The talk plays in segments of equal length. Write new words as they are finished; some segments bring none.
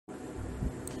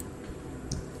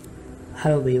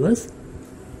Hello viewers,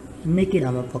 இன்றைக்கி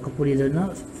நம்ம பார்க்கக்கூடியதுன்னா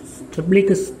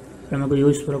ட்ரிபிளுக்கு நமக்கு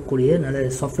யூஸ் பண்ணக்கூடிய நல்ல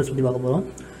சாஃப்ட்வேர்ஸ் பற்றி பார்க்க போகிறோம்.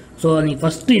 ஸோ நீங்கள்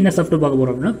ஃபஸ்ட்டு என்ன சாஃப்ட்வேர் பார்க்க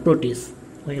போகிறோம் அப்படின்னா Proteus.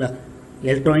 ஓகேங்களா,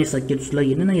 எலக்ட்ரானிக் சர்க்யூட்ஸில்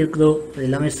என்னென்ன இருக்குதோ அது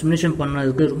எல்லாமே சிமுலேஷன்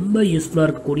பண்ணுறதுக்கு ரொம்ப யூஸ்ஃபுல்லாக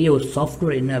இருக்கக்கூடிய ஒரு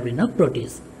சாஃப்ட்வேர் என்ன அப்படின்னா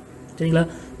Proteus. சரிங்களா,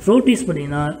 Proteus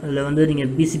பார்த்தீங்கன்னா அதில் வந்து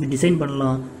நீங்கள் பிசிபி டிசைன்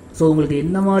பண்ணலாம். ஸோ உங்களுக்கு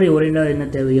என்ன மாதிரி ஓரியண்டாக என்ன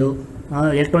தேவையோ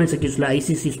எலக்ட்ரானிக் சர்க்யூட்ஸில்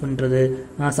ஐசிசி யூஸ் பண்ணுறது,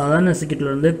 சாதாரண சர்க்யூட்டில்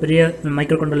வந்து பெரிய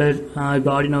மைக்ரோ கண்ட்ரோலர் இப்போ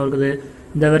ஆடினோ இருக்குது,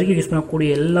 இந்த வரைக்கும் யூஸ் பண்ணக்கூடிய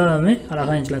எல்லாமே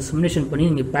அழகாக இருந்துச்சுலாம் சிமுலேஷன் பண்ணி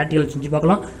நீங்கள் ப்ராக்டிகல் செஞ்சு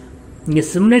பார்க்கலாம். நீங்கள்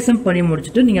சிமுலேஷன் பண்ணி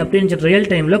முடிச்சுட்டு நீங்கள் அப்படியே ரியல்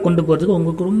டைமில் கொண்டு போகிறதுக்கு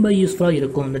உங்களுக்கு ரொம்ப யூஸ்ஃபுல்லாக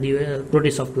இருக்கும் இந்த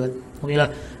Proteus சாஃப்ட்வேர். ஓகேங்களா,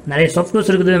 நிறைய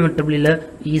சாஃப்ட்வேர்ஸ் இருக்குது நம்ம ட்ரிபிளில்,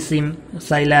 eSIM,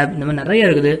 Scilab, இந்த மாதிரி நிறைய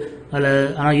இருக்குது அதில்.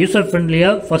 ஆனால் யூசர்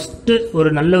ஃப்ரெண்ட்லியாக ஃபஸ்ட்டு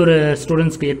ஒரு நல்ல ஒரு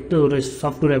ஸ்டூடெண்ட்ஸ்க்கு ஒரு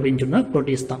சாஃப்ட்வேர் அப்படின்னு சொன்னால்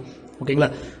Proteus தான். ஓகேங்களா,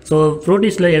 ஸோ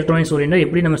Proteusல எலக்ட்ரானிக்ஸ் ஓரியண்டாக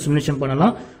எப்படி நம்ம சிமுலேஷன்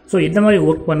பண்ணலாம், ஸோ எந்த மாதிரி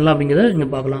ஒர்க் பண்ணலாம் அப்படிங்கிறத நீங்கள்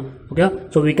பார்க்கலாம். Okay,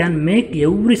 so we can make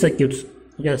every circuits,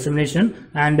 okay, simulation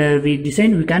and we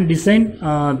can design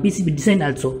PCB design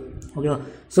also. ஓகேவா,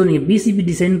 ஸோ நீங்கள் பிசிபி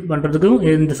டிசைன் பண்ணுறதுக்கும்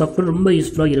இந்த சாஃப்ட்வேர் ரொம்ப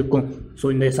யூஸ்ஃபுல்லாக இருக்கும். ஸோ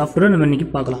இந்த சாஃப்ட்வேரை நம்ம இன்றைக்கி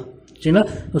பார்க்கலாம். சரிங்களா,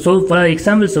 ஸோ ஃபார்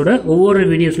எக்ஸாம்பிள்ஸோட ஒவ்வொரு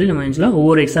வீடியோஸ்லையும் நம்ம நினச்சலாம்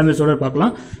ஒவ்வொரு எக்ஸாம்பிள்ஸோட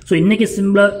பார்க்கலாம். ஸோ இன்றைக்கி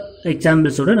சிம்பிளாக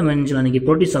எக்ஸாம்பிள்ஸோட நம்ம நினச்சலாம் இன்றைக்கி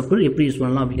Proteus சாஃப்ட்வேர் எப்படி யூஸ்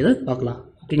பண்ணலாம் அப்படிங்கிறத பார்க்கலாம்.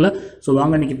 ஓகேங்களா, ஸோ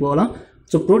வாங்க இன்றைக்கி போகலாம்.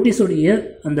 ஸோ Proteusோடைய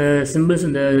அந்த சிம்பிள்ஸ்,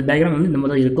 இந்த டயக்ராம் வந்து இந்த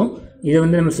மாதிரி தான் இருக்கும். இதை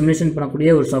வந்து நம்ம சிமுலேஷன் பண்ணக்கூடிய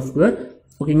ஒரு சாஃப்ட்வேர்.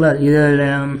 ஓகேங்களா, இதில்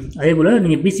அதே போல்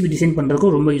நீங்கள் பிசிபி டிசைன்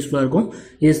பண்ணுறதுக்கும் ரொம்ப யூஸ்ஃபுல்லாக இருக்கும்.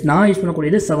 இது நான் யூஸ்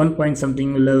பண்ணக்கூடியது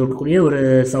 7.something இருக்கக்கூடிய ஒரு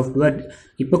சாஃப்ட்வேர்.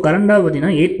 இப்போ கரண்டாக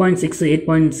பார்த்தீங்கன்னா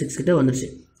 8.6 கிட்ட வந்துருச்சு.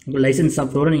 இப்போ லைசன்ஸ்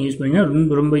சாஃப்ட்வேரை நீங்கள் யூஸ்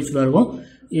பண்ணிங்கன்னா ரொம்ப யூஸ்ஃபுல்லாக இருக்கும்.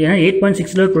 ஏன்னா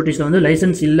 8.6 Proteusல வந்து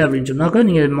லைசன்ஸ் இல்லை அப்படின்னு சொன்னாக்கா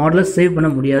நீங்கள் மாடலை சேவ் பண்ண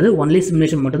முடியாது, ஒன்லி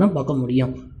சிமுலேஷன் மட்டும் தான் பார்க்க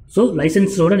முடியும். ஸோ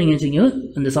லைசன்ஸோடு நீங்கள் வச்சிங்க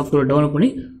அந்த சாஃப்ட்வேர் டவுன்லோட் பண்ணி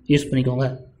யூஸ் பண்ணிக்கோங்க.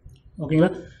 ஓகேங்களா,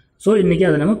 ஸோ இன்றைக்கி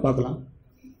அதை நம்ம பார்க்கலாம்.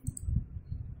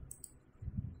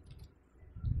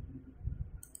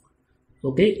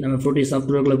 ஓகே, நம்ம Proteus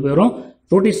சாஃப்ட்வேர்க்குள்ளே போயிடும்.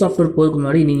 Proteus சாஃப்ட்வேர் போகிறதுக்கு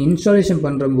முன்னாடி நீங்கள் இன்ஸ்டாலேஷன்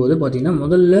பண்ணுறம்போது பார்த்தீங்கன்னா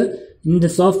முதல்ல இந்த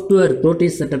சாஃப்ட்வேர்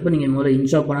Proteus செட்டப்பை நீங்கள் முதல்ல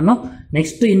இன்ஸ்டால் பண்ணணும்.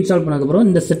 நெக்ஸ்ட்டு இன்ஸ்டால் பண்ணதுக்கப்புறம்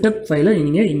இந்த செட்டப் ஃபைலை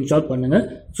நீங்கள் இன்ஸ்டால் பண்ணுங்கள்.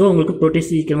 ஸோ உங்களுக்கு Proteus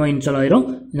சீக்கிரமாக இன்ஸ்டால் ஆயிரும்.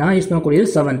 நான் யூஸ் பண்ணக்கூடியது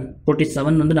Proteus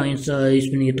 7 வந்து நான்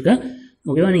யூஸ் பண்ணிக்கிட்டு இருக்கேன்.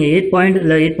 ஓகேவா, நீங்கள்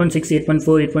 8.6,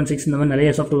 8.4, 8.6 இந்த மாதிரி நிறைய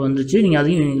சாஃப்ட்வேர் வந்துருச்சு. நீங்கள்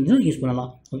அதையும் யூஸ் பண்ணலாம்.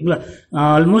 ஓகேங்களா,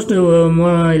 ஆல்மோஸ்ட்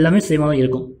எல்லாமே சேமாக தான்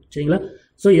இருக்கும். சரிங்களா,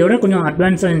 ஸோ இதோட கொஞ்சம்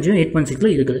அட்வான்ஸாக இருந்துச்சு 8.6ல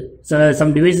இருக்குது.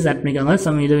 சம் டிவைசஸ் ஆட் பண்ணிக்காங்க,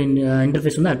 சம் இது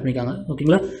இன்டர்ஃபேஸ் வந்து ஆட் பண்ணிக்காங்க.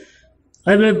 ஓகேங்களா,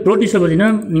 அதேபோல் Proteusல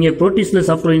பார்த்தீங்கன்னா நீங்கள் Proteusல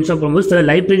சாஃப்ட்வேர் இன்ஸ்டால் பண்ணும்போது சில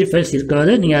லைப்ரரி ஃபைல்ஸ்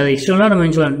இருக்காது. நீங்கள் அதை எக்ஸ்டர்னலாக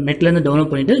நம்ம நெட்லேருந்து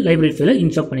டவுன்லோட் பண்ணிவிட்டு லைப்ரரி ஃபைலை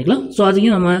இன்ஸ்டால் பண்ணிக்கலாம். ஸோ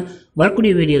அதையும் நம்ம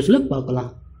வரக்கூடிய வீடியோஸில்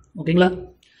பார்க்கலாம். ஓகேங்களா,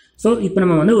 ஸோ இப்போ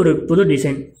நம்ம வந்து ஒரு புது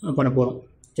டிசைன் பண்ண போகிறோம்.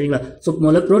 சரிங்களா, ஸோ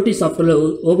முதல்ல Proteus சாஃப்ட்வேரில்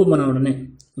ஓப்பன் பண்ண உடனே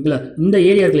ஓகேங்களா இந்த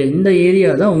ஏரியா இருக்குல்ல, இந்த ஏரியா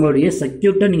தான் உங்களுடைய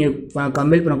சர்க்யூட்டை நீங்கள்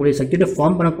கம்பைல் பண்ணக்கூடிய, சர்க்யூட்டை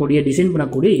ஃபார்ம் பண்ணக்கூடிய, டிசைன்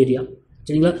பண்ணக்கூடிய ஏரியா.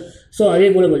 சரிங்களா, ஸோ அதே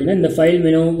போல் பார்த்தீங்கன்னா இந்த ஃபைல்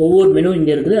மெனு, ஒவ்வொரு மெனு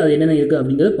இங்கே இருக்குது, அது என்னென்ன இருக்குது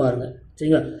அப்படிங்கிறத பாருங்கள்.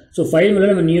 சரிங்களா, ஸோ ஃபைல்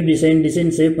மெனுவில் நம்ம நியூ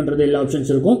டிசைன் சேவ் பண்ணுறது எல்லா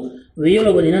ஆப்ஷன்ஸ் இருக்கும். வியூவில்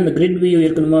பார்த்தீங்கன்னா இந்த கிரிட் வியூ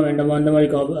இருக்கணுமா வேண்டாமா அந்த மாதிரி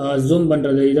ஜூம்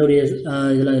பண்ணுறது இதோடைய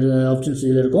இதெல்லாம் ஆப்ஷன்ஸ்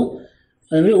இதில் இருக்கும்.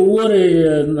 அதுமாதிரி ஒவ்வொரு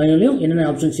மெனுலையும் என்னென்ன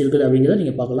ஆப்ஷன்ஸ் இருக்குது அப்படிங்கிறத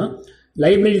நீங்கள் பார்க்கலாம்.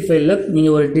 லைப்ரரி ஃபைலில்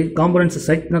நீங்கள் ஒரு காம்பனன்ட்ஸை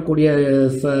செலக்ட் பண்ணக்கூடிய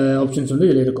ஆப்ஷன்ஸ் வந்து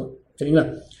இதில் இருக்கும். சரிங்களா,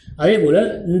 அதே போல்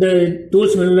இந்த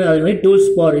டூல்ஸ் மெனுவில் அதே மாதிரி டூல்ஸ்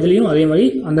பார் இதுலேயும் அதே மாதிரி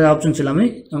அந்த ஆப்ஷன்ஸ் எல்லாமே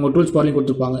அவங்க டூல்ஸ் பார்லையும்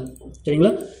கொடுத்துருப்பாங்க.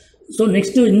 சரிங்களா, ஸோ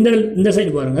நெக்ஸ்ட்டு இந்த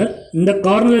சைடு பாருங்கள், இந்த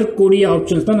கார்னரில் இருக்கக்கூடிய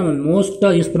ஆப்ஷன்ஸ் தான் நம்ம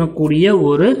மோஸ்ட்டாக யூஸ் பண்ணக்கூடிய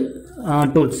ஒரு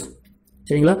டூல்ஸ்.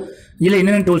 சரிங்களா, இதில்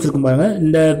என்னென்ன டூல்ஸ் இருக்கும் பாருங்கள்.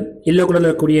 இந்த எல்லோ கலரில்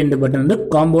இருக்கக்கூடிய இந்த பட்டன் வந்து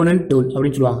காம்போனன்ட் டூல்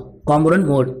அப்படின்னு சொல்லுவாங்க, காம்போனன்ட்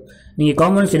மோட். நீங்கள்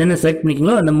காம்போனன்ட்ஸ் என்னென்ன செலக்ட்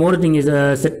பண்ணிக்கிங்களோ அந்த மோடு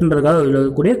நீங்கள் செட் பண்ணுறதுக்காக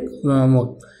இருக்கக்கூடிய மோட்.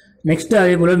 நெக்ஸ்ட்டு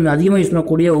அதே போல் அதிகமாக யூஸ்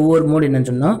பண்ணக்கூடிய ஒவ்வொரு மோட் என்னன்னு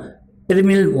சொன்னால்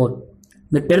டெர்மினல் மோட்.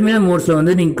 இந்த டெர்மினல் மோட்ஸில்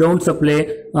வந்து நீங்கள் கிரவுண்ட் சப்ளை,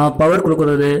 பவர்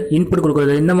கொடுக்குறது, இன்புட்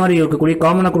கொடுக்குறது, இந்த மாதிரி இருக்கக்கூடிய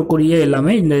காமனாக கொடுக்கக்கூடிய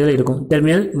எல்லாமே இந்த இதில் இருக்கும்,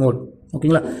 டெர்மினல் மோட்.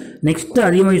 ஓகேங்களா, நெக்ஸ்ட்டு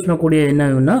அதிகமாக யூஸ் பண்ணக்கூடிய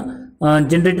என்னன்னா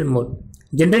ஜென்ரேட்டர் மோட்.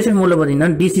 ஜென்ரேஷன் மோடில்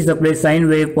பார்த்தீங்கன்னா DC supply, sine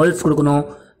wave, pulse கொடுக்கணும்,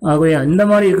 இந்த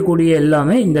மாதிரி இருக்கக்கூடிய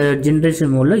எல்லாமே இந்த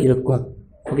ஜென்ரேஷன் மோடில் இருக்கும்.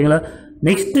 ஓகேங்களா,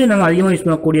 நெக்ஸ்ட்டு நம்ம அதிகமாக யூஸ்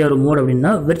பண்ணக்கூடிய ஒரு மோட்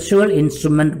அப்படின்னா விர்ச்சுவல்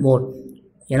இன்ஸ்ட்ருமெண்ட் மோட்.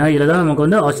 ஏன்னா இதில் தான் நமக்கு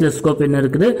வந்து ஆசிலோஸ்கோப் என்ன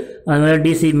இருக்குது, அதுமாதிரி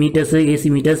டிசி மீட்டர்ஸு, ஏசி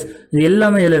மீட்டர்ஸ், இது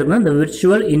எல்லாமே இதில் இருக்குன்னா இந்த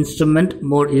விர்ச்சுவல் இன்ஸ்ட்ருமெண்ட்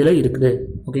மோட் இதில் இருக்குது.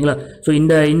 ஓகேங்களா, ஸோ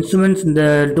இந்த இன்ஸ்ட்ருமெண்ட்ஸ் இந்த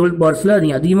டூல் பார்ட்ஸில்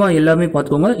நீங்கள் அதிகமாக எல்லாமே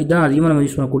பார்த்துக்கோங்க. இதுதான் அதிகமாக நம்ம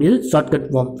யூஸ் பண்ணக்கூடியது ஷார்ட்கட்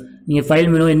ஃபார்ம். நீங்கள்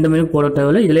ஃபைல் மெனு எந்த மெனு போட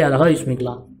தேவையில்லை, இதிலே அழகாக யூஸ்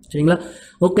பண்ணிக்கலாம். சரிங்களா,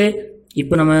 ஓகே,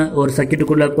 இப்போ நம்ம ஒரு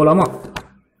சர்க்யூட்டுக்குள்ளே போகலாமா?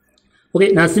 ஓகே,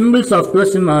 நான் சிம்பிள்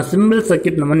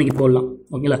சர்க்யூட் நம்ம இன்றைக்கி போடலாம்.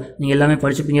 ஓகேங்களா, நீங்கள் எல்லாமே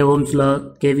படிச்சுப்பீங்க, ஓம்ஸ்ல,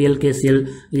 கேவிஎல், கேசிஎல்,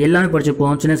 இது எல்லாமே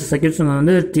படிச்சுப்போம். சின்ன சர்க்யூட்ஸ் நம்ம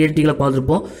வந்து தியரிட்டிக்கலாக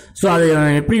பார்த்துருப்போம். ஸோ அது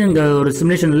எப்படி நீங்கள் ஒரு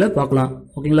சிமுலேஷனில் பார்க்கலாம்.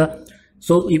 ஓகேங்களா,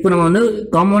 ஸோ இப்போ நம்ம வந்து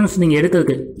காம்பனன்ட்ஸ் நீங்கள்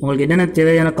எடுக்கிறதுக்கு உங்களுக்கு என்னென்ன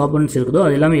தேவையான காம்பனன்ட்ஸ் இருக்குதோ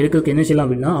அது எல்லாமே எடுக்கிறதுக்கு என்ன செய்யலாம்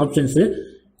அப்படின்னா ஆப்ஷன்ஸு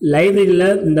லைப்ரரியில்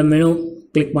இந்த மெனு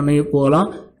கிளிக் பண்ணி போகலாம்.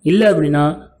 இல்லை அப்படின்னா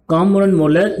காம்பனன்ட்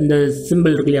மோடில் இந்த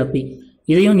சிம்பிள் இருக்கு இல்லையா பி,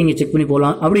 இதையும் நீங்கள் செக் பண்ணி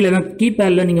போகலாம். அப்படி இல்லைன்னா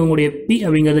கீபேடில் நீங்கள் உங்களுடைய பி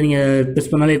அப்படிங்கிறத நீங்கள்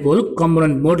ப்ரெஸ் பண்ணாலே போதும்,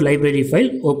 component mode library file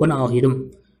open ஆகிடும்.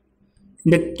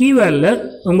 இந்த கீவேர்டில்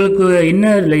உங்களுக்கு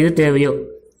என்ன இது தேவையோ,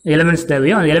 எலிமெண்ட்ஸ்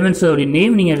தேவையோ, அந்த எலிமெண்ட்ஸோடைய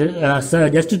நேம் நீங்கள்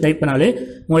ஜஸ்ட் டைப் பண்ணாலே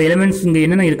உங்கள் எலிமெண்ட்ஸ் இங்கே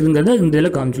என்னென்ன இருக்குதுங்கிறத இந்த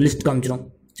இதில் லிஸ்ட் காமிச்சிடும்.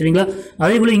 சரிங்களா?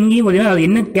 அதே போல் இங்கேயும் பார்த்தீங்கன்னா அது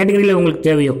என்ன கேட்டகரியில் உங்களுக்கு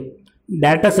தேவையோ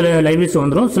டேட்டா சில லைப்ரரிஸ்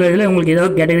வந்துடும். சில இதில் உங்களுக்கு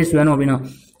ஏதாவது கேட்டகரிஸ் வேணும் அப்படின்னா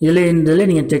இதில்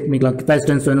நீங்கள் செக் பண்ணிக்கலாம்.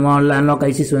 கெப்பாசிட்டன்ஸ் வேணுமா, இல்லை அன்லாக்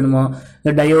ஐசிஸ் வேணுமா,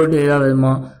 இல்லை டயோடு ஏதாவது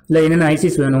வேணுமா, இல்லை என்னென்ன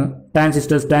ஐசிஸ் வேணும்,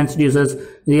 டிரான்சிஸ்டர்ஸ், டிரான்ஸ்டியூசர்ஸ்,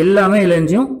 இது எல்லாமே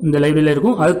எல்லாத்தையும் இந்த லைப்ரரியில்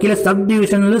இருக்கும். அது கீழே சப்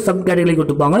டிவிஷனில் சப் கேட்டகரி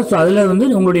கொடுத்துப்பாங்க. ஸோ அதில் வந்து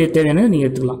உங்களுடைய தேவையானது நீங்கள்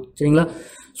எடுத்துக்கலாம். சரிங்களா?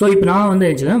 ஸோ இப்போ நான் வந்து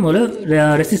வச்சுன்னா முதல்ல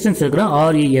ரெசிஸ்டன்ஸ் இருக்கிற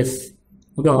RES,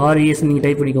 ஓகே, RES நீங்கள்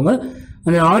டைப் பண்ணிக்கோங்க.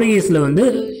 அந்த RESல வந்து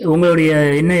உங்களுடைய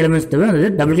என்ன எலிமெண்ட்ஸ் தேவை அதை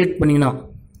டபுள் கிளிக் பண்ணிங்கன்னா,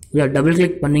 டபுள்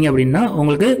கிளிக் பண்ணிங்க அப்படின்னா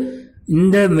உங்களுக்கு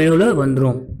இந்த மெனுவில்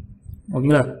வந்துடும்.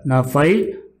 ஓகேங்களா? நான் ஃபைல்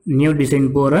நியூ டிசைன்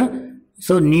போகிறேன்.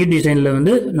 ஸோ நியூ டிசைனில்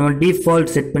வந்து நம்ம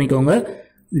டிஃபால்ட் செட் பண்ணிக்கோங்க.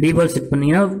 டிஃபால்ட் செட்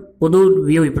பண்ணிங்கன்னா புது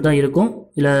வியூ இப்படி தான் இருக்கும்.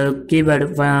 இல்லை கீபேடு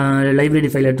லைப்ரரி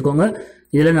ஃபைல் எடுத்துக்கோங்க.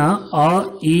 இதில் நான்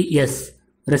RES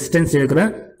ரெசிஸ்டன்ஸ்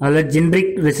இருக்கிறேன். அதில்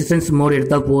ஜென்ரிக் ரெசிஸ்டன்ஸ் மோட்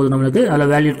எடுத்தால் போதும் நம்மளுக்கு.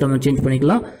 அதில் வேல்யூ நம்ம சேஞ்ச்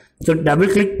பண்ணிக்கலாம். ஸோ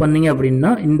டபுள் கிளிக் பண்ணிங்க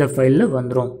அப்படின்னா இந்த ஃபைலில்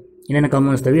வந்துடும் என்னென்ன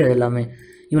கமெண்ட்ஸ் தேவை அது எல்லாமே.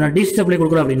 இப்போ நான் டிசி சப்ளை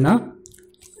கொடுக்குறேன் அப்படின்னா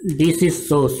டிசி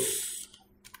சோர்ஸ்,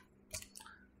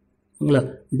 ஓகேங்களா?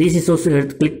 டிசி சோர்ஸ்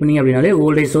எடுத்து கிளிக் பண்ணி அப்படின்னாலே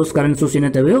ஓல்டேஜ் சோர்ஸ், கரண்ட் சோர்ஸ் என்ன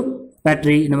தேவையோ,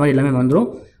 பேட்டரி, இந்த மாதிரி எல்லாமே வந்துடும்.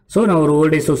 ஸோ நான் ஒரு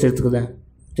ஓல்டேஜ் சோர்ஸ் எடுத்துக்குதேன்.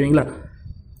 சரிங்களா?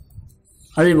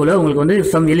 அதே போல் உங்களுக்கு வந்து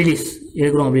சம் எல்இடிஸ்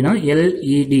எடுக்கிறோம் அப்படின்னா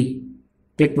LED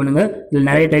கிளிக் பண்ணுங்கள். இதில்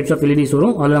நிறைய டைப்ஸ் ஆஃப் எல்இடிஸ்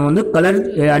வரும். அதில் நம்ம வந்து கலர்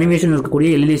அனிமேஷன் இருக்கக்கூடிய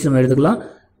எல்இடிஸ் நம்ம எடுத்துக்கலாம்.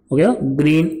 ஓகேவா?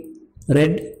 க்ரீன்,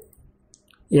 ரெட்,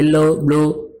 எல்லோ, ப்ளூ,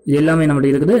 இது எல்லாமே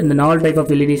நம்மகிட்ட இருக்குது. இந்த 4 டைப்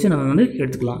ஆஃப் எல்இடிஸை நம்ம வந்து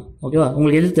எடுத்துக்கலாம். ஓகேவா?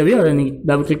 உங்களுக்கு எது தேவையோ அதை நீங்கள்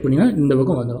டபுள் கிளிக் பண்ணிங்கன்னா இந்த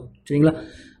பக்கம் வந்துடும். சரிங்களா?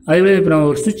 அதேபோல் இப்போ நான்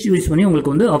ஒரு சுவிட்ச் யூஸ் பண்ணி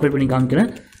உங்களுக்கு வந்து ஆப்ரேட் பண்ணி காமிக்கிறேன்.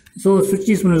 ஸோ சுவிட்ச்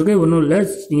யூஸ் பண்ணுறதுக்கு ஒன்றும் இல்லை,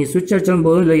 நீங்கள் சுவிட்ச் அடித்தாலும்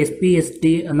போதும், இல்லை SPST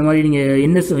அந்த மாதிரி நீங்கள்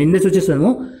எந்த சுவிட்சஸ்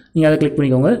வேணுமோ நீங்கள் அதை கிளிக்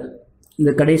பண்ணிக்கோங்க.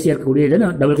 இந்த கடைசியாக இருக்கக்கூடிய இதை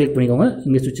நான் டபுள் கிளிக் பண்ணிக்கோங்க,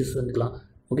 இங்கே சுவிட்சஸ் வந்துக்கலாம்.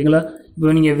 ஓகேங்களா?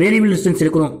 இப்போ நீங்கள் வேரியபிள் டிஸ்டன்ஸ்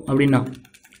எடுக்கணும் அப்படின்னா,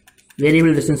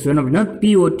 வேரியபிள் டிஸ்டன்ஸ் வேணும் அப்படின்னா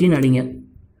POTன்னு அடிங்க.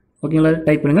 ஓகேங்களா?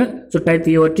 டைப் பண்ணுங்கள். So type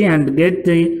POT and get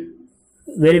the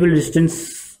variable distance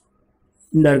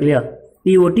இந்த இருக்கு இல்லையா,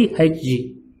 POTHG.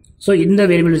 ஸோ இந்த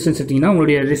வேரியபிள் டிஸ்டன்ஸ் எடுத்திங்கன்னா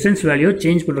உங்களுடைய டிஸ்டன்ஸ் வேல்யூ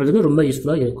சேஞ்ச் பண்ணுறதுக்கு ரொம்ப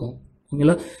யூஸ்ஃபுல்லாக இருக்கும்.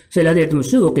 ஓகேங்களா? ஸோ எல்லாத்தையும் எடுத்து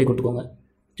முடிச்சுட்டு ஓகே கொடுத்துக்கோங்க.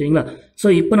 சரிங்களா? ஸோ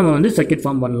இப்போ நம்ம வந்து சர்க்யூட்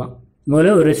ஃபார்ம் பண்ணலாம்.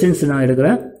 முதல்ல ஒரு ரெசிஸ்டன்ஸ் நான்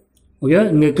எடுக்கிறேன். ஓகே,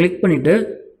 இங்கே கிளிக் பண்ணிவிட்டு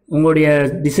உங்களுடைய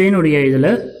டிசைனுடைய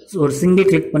இதில் ஒரு சிங்கிள்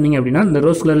கிளிக் பண்ணிங்க அப்படின்னா இந்த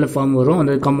ரோஸ் கலரில் ஃபார்ம் வரும்,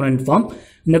 அந்த காம்பனன்ட் ஃபார்ம்.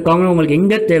 இந்த காம்பனன்ட் உங்களுக்கு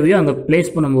எங்கே தேவையோ அங்கே ப்ளேஸ்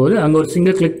பண்ணும்போது அங்கே ஒரு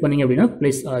சிங்கிள் கிளிக் பண்ணிங்க அப்படின்னா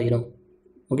ப்ளேஸ் ஆகிடும்.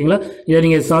 ஓகேங்களா? இதை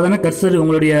நீங்கள் சாதாரண கர்சர்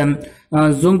உங்களுடைய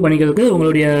ஜூம் பண்ணிக்கிறதுக்கு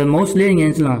உங்களுடைய மவுஸ்லேயே நீங்கள்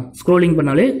நினச்சலாம், ஸ்க்ரோலிங்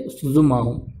பண்ணாலே ஜூம்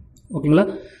ஆகும். ஓகேங்களா?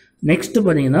 நெக்ஸ்ட்டு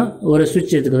பார்த்தீங்கன்னா ஒரு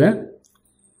சுவிட்ச் எடுத்துக்குதேன்,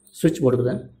 சுவிட்ச்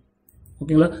போட்டுக்குதேன்.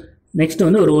 ஓகேங்களா? நெக்ஸ்ட்டு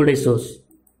வந்து ஒரு வோல்டேஜ் சோர்ஸ்.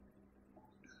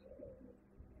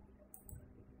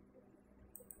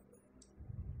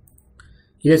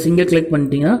 இதை சிங்கிள் கிளிக்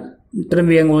பண்ணிட்டீங்கன்னா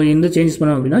திரும்பி அங்கே எந்த சேஞ்சஸ்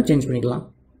பண்ணோம் அப்படின்னா சேஞ்ச் பண்ணிக்கலாம்.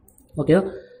 ஓகேவா?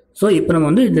 ஸோ இப்போ நம்ம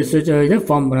வந்து இந்த சுவிட்ச் இதை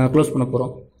க்ளோஸ் பண்ண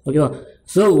போகிறோம். ஓகேவா?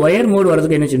 ஸோ ஒயர் மோட்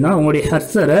வரதுக்கு என்னச்சுன்னா உங்களுடைய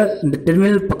ஹர்சரை இந்த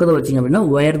டெர்மினல் பக்கத்தில் வச்சிங்க அப்படின்னா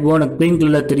ஒயர் போர்டு க்ரீன்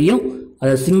கலரில் தெரியும்.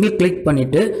 அதை சிங்கிள் கிளிக்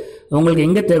பண்ணிவிட்டு உங்களுக்கு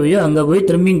எங்கே தேவையோ அங்கே போய்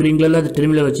திரும்பியும் க்ரீன் கலரில் அது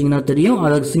டெர்மினல் வச்சிங்கன்னா தெரியும்.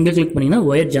 அதை சிங்கிள் கிளிக் பண்ணிங்கன்னா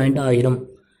ஒயர் ஜாயிண்ட் ஆகிடும்.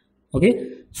 Okay,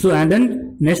 so and then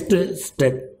next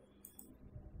step.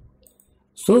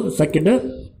 So சர்க்யூட்டை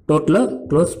டோட்டலாக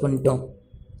க்ளோஸ் பண்ணிட்டோம்.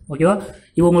 ஓகேவா?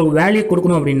 இப்போ உங்களுக்கு வேல்யூ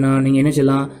கொடுக்கணும் அப்படின்னா நீங்கள் என்ன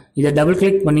செய்யலாம், இதை டபுள்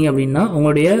கிளிக் பண்ணிங்க அப்படின்னா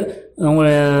உங்களோட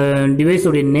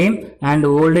டிவைஸோடைய நேம் அண்ட்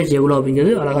வோல்டேஜ் எவ்வளோ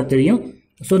அப்படிங்கிறது அழகாக தெரியும்.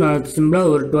 ஸோ நான்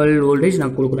சிம்பிளாக ஒரு 12 வோல்டேஜ்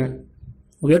நான் கொடுக்குறேன்.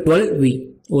 Okay, 12V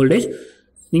voltage.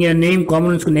 நீங்கள் நேம்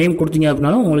காம்பனன்ட்ஸ்க்கு நேம் கொடுத்தீங்க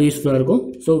அப்படின்னாலும் உங்களுக்கு யூஸ்ஃபுல்லாக இருக்கும்.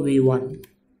 So V1.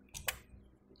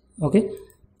 ஓகே,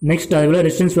 நெக்ஸ்ட் அதே போல்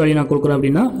ரெசிஸ்டன்ஸ் வேல்யூ நான் கொடுக்குறேன்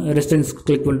அப்படின்னா ரெசிஸ்டன்ஸ்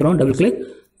கிளிக் பண்ணுறோம், டபுள் கிளிக்.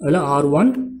 அதில் R1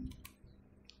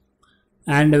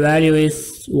 and value is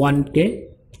 1K,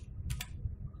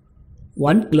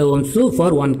 1 kilo ohms for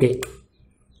 1K.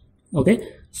 Okay,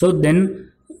 so then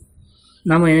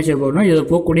நம்ம என்ன செய்ய போகிறோம்னா இதில்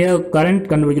போகக்கூடிய கரண்ட்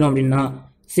கண்டுபிடிக்கணும் அப்படின்னா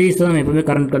சீரிஸ் தான் நம்ம எப்பவுமே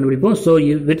கரண்ட் கண்டுபிடிப்போம். ஸோ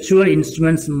விர்ச்சுவல்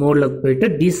இன்ஸ்ட்ருமெண்ட்ஸ் மோடில் போயிட்டு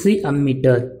டிசி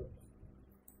அம்மீட்டர்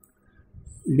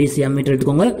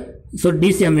எடுத்துக்கோங்க. ஸோ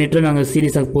டிசி அம்மீட்டர் நாங்கள்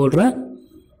சீரிஸாக போடுறேன்.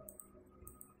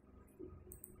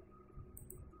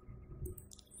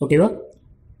 ஓகேவா?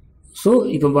 ஸோ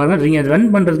இப்போ பாருங்கள், நீங்கள்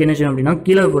ரன் பண்ணுறதுக்கு என்ன செய்யணும் அப்படின்னா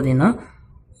கீழே பார்த்தீங்கன்னா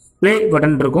ப்ளே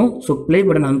பட்டன் இருக்கும். ஸோ ப்ளே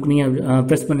பட்டன் அமுக்குனீங்க,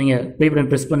 ப்ரெஸ் பண்ணிங்க, ப்ளே பட்டன்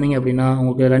ப்ரெஸ் பண்ணிங்க அப்படின்னா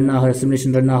உங்களுக்கு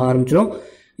சிமுலேஷன் ரன் ஆக ஆரம்பிச்சிடும்.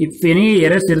 இப்போ எனி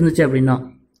எரர்ஸ் இருந்துச்சு அப்படின்னா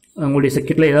உங்களுடைய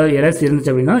சர்க்யூட்டில் ஏதாவது எரர்ஸ்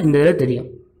இருந்துச்சு அப்படின்னா இந்த இதில் தெரியும்.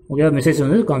 ஓகேவா? மெசேஜ்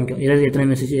வந்து காமிக்கும், எரர் எத்தனை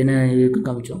மெசேஜ் என்ன இருக்குது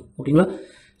காமிச்சோம். ஓகேங்களா?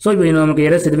 ஸோ இப்போ நமக்கு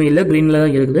எரர்ஸ் எதுவுமே இல்லை, க்ரீனில்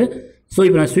தான் இருக்குது. ஸோ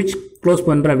இப்போ நான் ஸ்விட்ச் க்ளோஸ்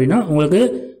பண்ணுறேன் அப்படின்னா உங்களுக்கு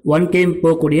 1K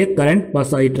போகக்கூடிய கரண்ட்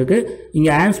பாஸ் ஆகிட்டு இருக்கு.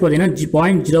 இங்கே ஆம்ஸ் பார்த்தீங்கன்னா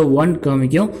 0.01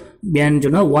 காமிக்கும். ஏன்னு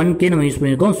சொன்னால் 1K நம்ம யூஸ்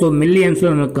பண்ணியிருக்கோம். ஸோ மில்லி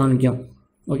ஆம்ஸில் நமக்கு காமிக்கும்.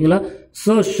 ஓகேங்களா?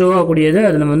 ஸோ ஷோ ஆகக்கூடியது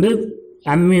அது நம்ம வந்து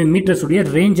மீட்டர்ஸுடைய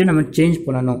ரேஞ்சை நம்ம சேஞ்ச்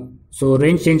பண்ணணும். ஸோ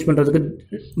ரேஞ்ச் சேஞ்ச் பண்ணுறதுக்கு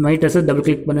மீட்டர்ஸை டபுள்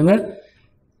கிளிக் பண்ணுங்கள்.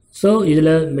 ஸோ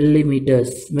இதில்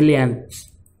மில்லி ஆம்ப்ஸ்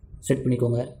செட்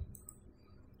பண்ணிக்கோங்க.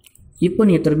 இப்போ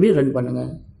நீங்கள் திரும்பி ரன்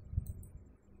பண்ணுங்கள்.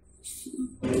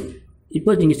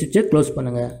 இப்போ நீங்கள் ஸ்விட்சை க்ளோஸ்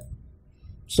பண்ணுங்கள்.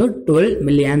 ஸோ 12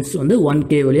 மில்லி ஆம்ப்ஸ் வந்து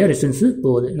 1K வழியாக ரெசிஸ்டன்ஸு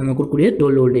போகுது. நம்ம கொடுக்கக்கூடிய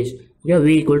 12 voltage. Okay, V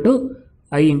 =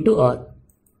 I × R.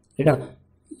 ரைட்டா?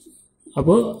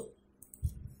 அப்போது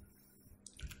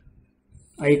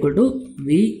I =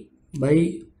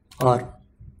 V/R.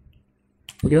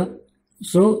 ஓகேவா?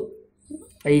 So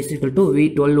I is equal to V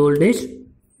 12 voltage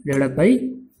divided by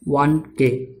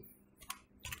 1K.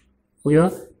 ஓகேவா?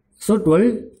 So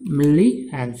 12 milli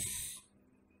amps.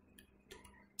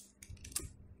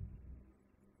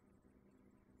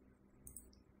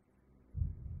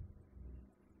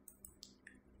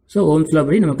 So Ohm's law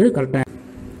படி நமக்கு கரெக்டாக.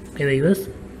 ஓகே வைவர்ஸ்,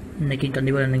 இன்றைக்கி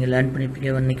கண்டிப்பாக நீங்கள் லேர்ன்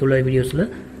பண்ணியிருப்பீங்க இன்றைக்கி உள்ள வீடியோஸில்.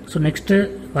 ஸோ நெக்ஸ்ட்டு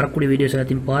வரக்கூடிய வீடியோஸ்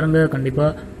எல்லாத்தையும் பாருங்கள்.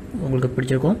 கண்டிப்பாக உங்களுக்கு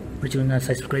பிடிச்சிருந்தா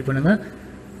சப்ஸ்கிரைப் பண்ணுங்கள்.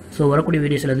 ஸோ வரக்கூடிய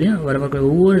வீடியோஸ் எல்லாத்தையும் வரக்கூடிய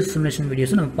ஒவ்வொரு சிமுலேஷன்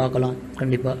வீடியோஸும் நம்ம பார்க்கலாம்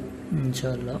கண்டிப்பாக,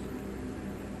 இன்ஷா அல்லாஹ்.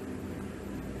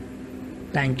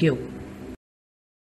 தேங்க்யூ.